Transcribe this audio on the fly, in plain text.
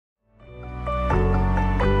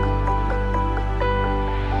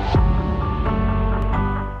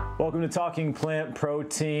Welcome to Talking Plant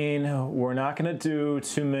Protein. We're not going to do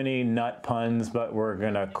too many nut puns, but we're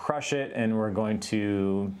going to crush it, and we're going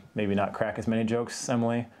to maybe not crack as many jokes,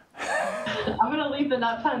 Emily. I'm going to leave the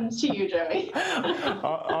nut puns to you, Joey.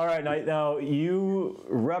 All right, now you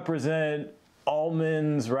represent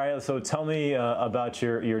almonds, right? So tell me about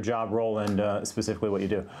your job role and specifically what you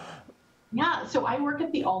do. Yeah, so I work at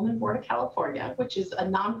the Almond Board of California, which is a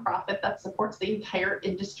nonprofit that supports the entire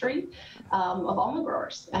industry of almond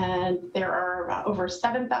growers. And there are over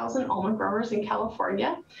 7,000 almond growers in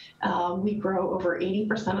California. We grow over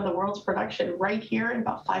 80% of the world's production right here in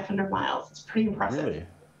about 500 miles. It's pretty impressive. Really?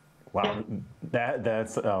 Wow, yeah.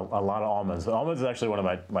 That's a lot of almonds. Almonds is actually one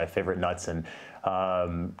of my favorite nuts. And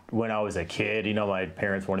when I was a kid, you know, my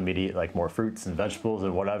parents wanted me to eat like more fruits and vegetables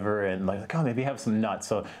and whatever, and like, oh, maybe have some nuts.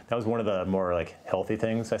 So that was one of the more like healthy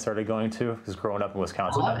things I started going to, because growing up in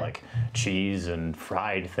Wisconsin, I had like cheese and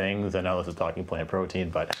fried things. I know this is talking plant protein,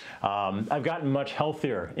 but I've gotten much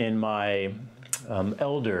healthier in my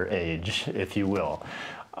elder age, if you will.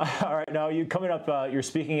 All right, now you coming up, you're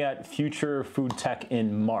speaking at Future Food Tech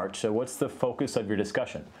in March. So what's the focus of your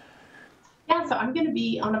discussion? Yeah, so I'm going to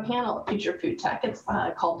be on a panel at Future Food Tech. It's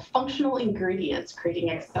called Functional Ingredients,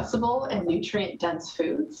 Creating Accessible and Nutrient-Dense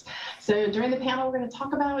Foods. So during the panel, we're going to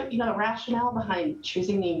talk about, the rationale behind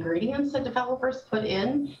choosing the ingredients that developers put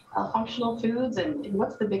in functional foods, and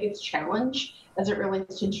what's the biggest challenge as it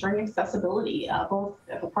relates to ensuring accessibility, both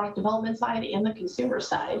at the product development side and the consumer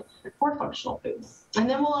side for functional foods. And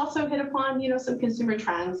then we'll also hit upon, some consumer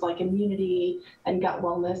trends like immunity and gut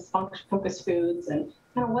wellness, focused foods, and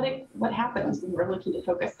kind of what happens when we're looking to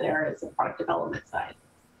focus there as a product development side.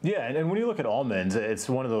 Yeah, and when you look at almonds, it's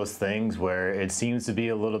one of those things where it seems to be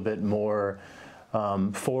a little bit more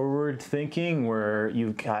forward thinking, where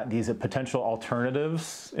you've got these potential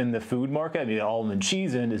alternatives in the food market. I mean, almond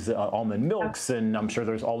cheese is almond milks, and I'm sure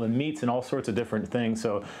there's almond meats and all sorts of different things.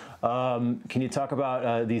 So can you talk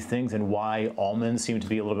about these things and why almonds seem to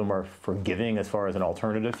be a little bit more forgiving as far as an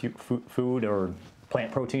alternative food or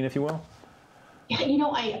plant protein, if you will? Yeah,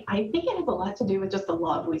 I think it has a lot to do with just the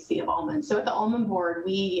love we see of almonds. So at the Almond Board,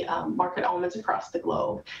 we market almonds across the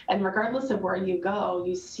globe. And regardless of where you go,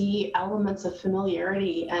 you see elements of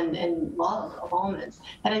familiarity and love of almonds.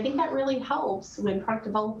 And I think that really helps when product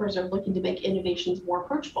developers are looking to make innovations more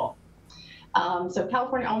approachable. So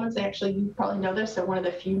California Almonds, you probably know this, are one of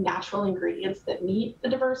the few natural ingredients that meet the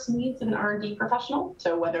diverse needs of an R&D professional.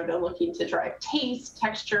 So whether they're looking to drive taste,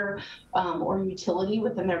 texture, or utility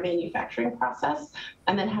within their manufacturing process,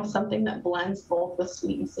 and then have something that blends both with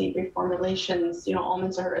sweet and savory formulations,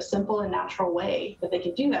 almonds are a simple and natural way that they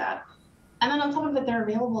can do that. And then on top of it, they're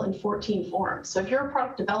available in 14 forms. So if you're a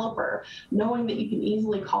product developer, knowing that you can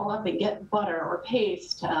easily call up and get butter or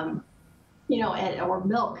paste, or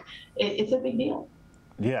milk, it's a big deal.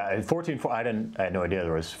 Yeah, 14. I had no idea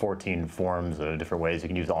there was 14 forms of different ways you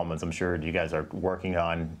can use almonds. I'm sure you guys are working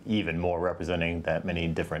on even more representing that many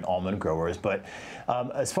different almond growers. But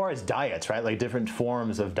as far as diets, right, like different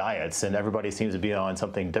forms of diets, and everybody seems to be on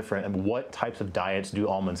something different. And what types of diets do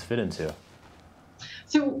almonds fit into?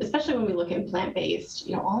 So especially when we look at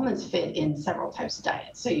plant-based, almonds fit in several types of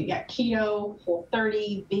diets. So you got keto,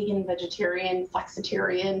 Whole30, vegan, vegetarian,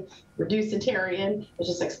 flexitarian, reducitarian. I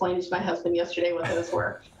just explained to my husband yesterday what those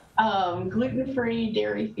were. Gluten-free,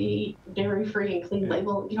 dairy-free, and clean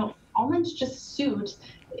label. Almonds just suit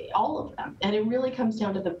all of them. And it really comes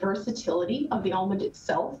down to the versatility of the almond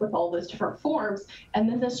itself with all those different forms, and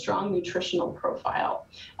then the strong nutritional profile.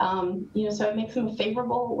 So it makes them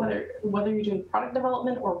favorable whether you're doing product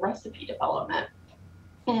development or recipe development.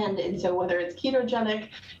 And so whether it's ketogenic,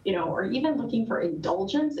 or even looking for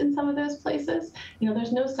indulgence in some of those places,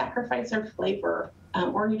 there's no sacrifice of flavor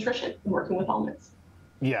or nutrition in working with almonds.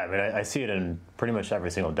 Yeah, I mean, I see it in pretty much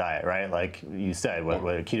every single diet, right? Like you said,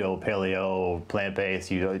 whether keto, paleo,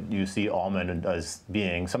 plant-based, you see almond as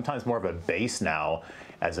being sometimes more of a base now,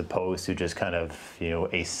 as opposed to just kind of,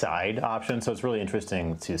 a side option. So it's really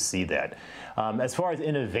interesting to see that. As far as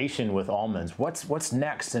innovation with almonds, what's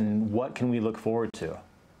next, and what can we look forward to?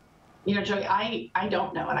 Joey, I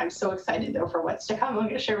don't know, and I'm so excited, though, for what's to come. I'm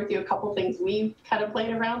going to share with you a couple things we've kind of played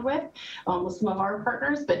around with some of our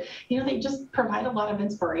partners, but, they just provide a lot of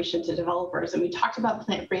inspiration to developers. And we talked about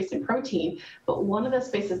plant-based and protein, but one of the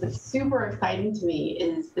spaces that's super exciting to me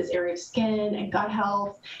is this area of skin and gut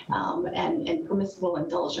health and permissible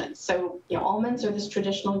indulgence. So, almonds are this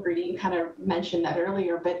traditional ingredient. You kind of mentioned that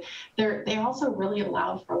earlier, but they also really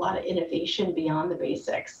allow for a lot of innovation beyond the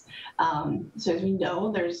basics. So as we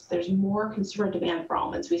know, there's more consumer demand for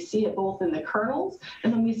almonds. We see it both in the kernels,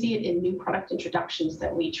 and then we see it in new product introductions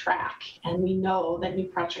that we track. And we know that new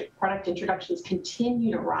product introductions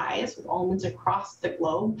continue to rise with almonds across the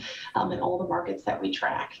globe in all the markets that we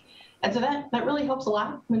track. And so that really helps a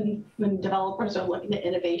lot when developers are looking at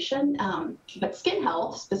innovation. But skin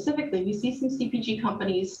health specifically, we see some CPG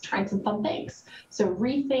companies trying some fun things. So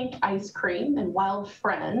Rethink Ice Cream and Wild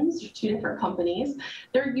Friends, two different companies,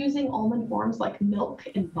 they're using almond forms like milk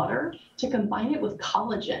and butter to combine it with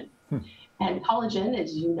collagen. And collagen,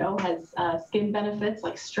 as you know, has skin benefits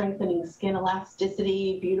like strengthening skin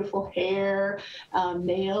elasticity, beautiful hair,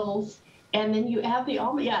 nails. And then you add the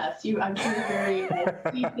almond. Yes, I'm sure you're very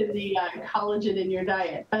deep in the collagen in your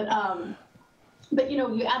diet. But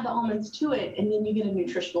you add the almonds to it, and then you get a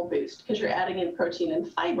nutritional boost because you're adding in protein and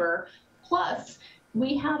fiber. Plus,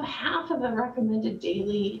 we have half of the recommended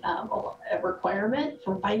daily requirement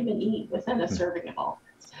for vitamin E within a serving of almonds.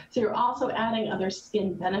 So you're also adding other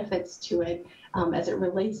skin benefits to it as it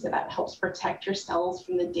relates to that. Helps protect your cells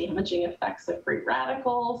from the damaging effects of free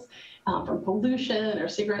radicals, from pollution or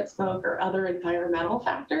cigarette smoke or other environmental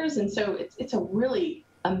factors. And so it's a really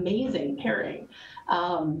amazing pairing.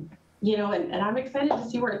 And I'm excited to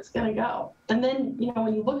see where it's going to go. And then,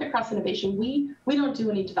 when you look across innovation, we don't do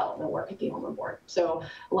any development work at the Almond Board. So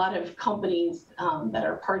a lot of companies that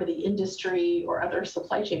are part of the industry or other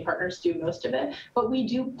supply chain partners do most of it. But we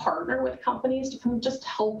do partner with companies to come just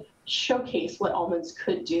help showcase what almonds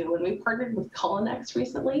could do. And we partnered with Culinex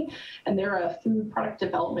recently, and they're a food product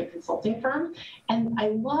development consulting firm. And I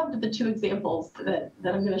loved the two examples that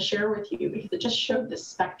I'm going to share with you because it just showed the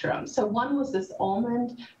spectrum. So one was this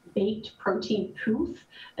almond baked protein poof,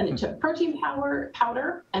 and it took protein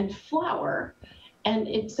powder and flour,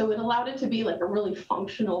 and so it allowed it to be like a really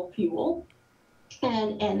functional fuel.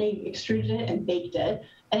 And they extruded it and baked it,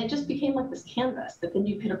 and it just became like this canvas that then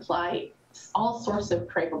you could apply all sorts of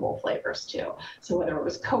craveable flavors to. So whether it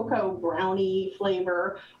was cocoa brownie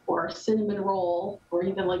flavor or cinnamon roll, or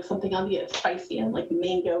even like something on the spicy end like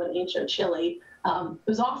mango and ancho chili, it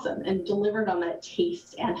was awesome and delivered on that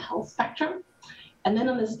taste and health spectrum. And then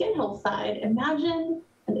on the skin health side, imagine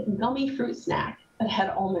a gummy fruit snack that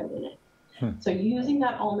had almond in it. So using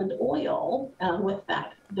that almond oil with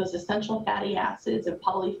those essential fatty acids and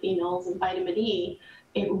polyphenols and vitamin E,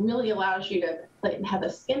 it really allows you to have a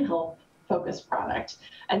skin health focused product.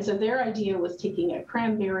 And so their idea was taking a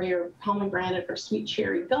cranberry or pomegranate or sweet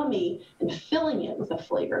cherry gummy and filling it with a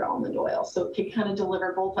flavored almond oil. So it could kind of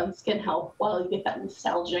deliver both on skin health while you get that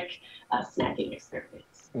nostalgic snacking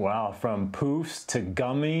experience. Wow, from poofs to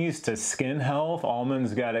gummies to skin health,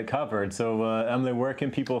 almonds got it covered. So Emily, where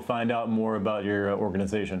can people find out more about your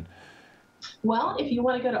organization? Well, if you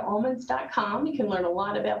want to go to almonds.com, you can learn a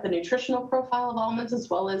lot about the nutritional profile of almonds as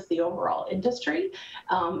well as the overall industry.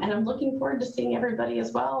 And I'm looking forward to seeing everybody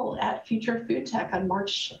as well at Future Food Tech on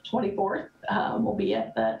March 24th. We'll be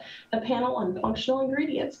at the panel on functional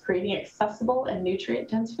ingredients, creating accessible and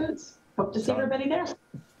nutrient-dense foods. Hope to see everybody there.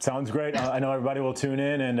 Sounds great. I know everybody will tune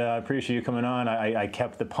in, and I appreciate you coming on. I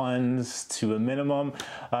kept the puns to a minimum.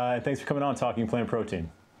 Thanks for coming on, talking plant protein.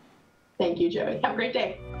 Thank you, Joey. Have a great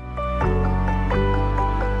day.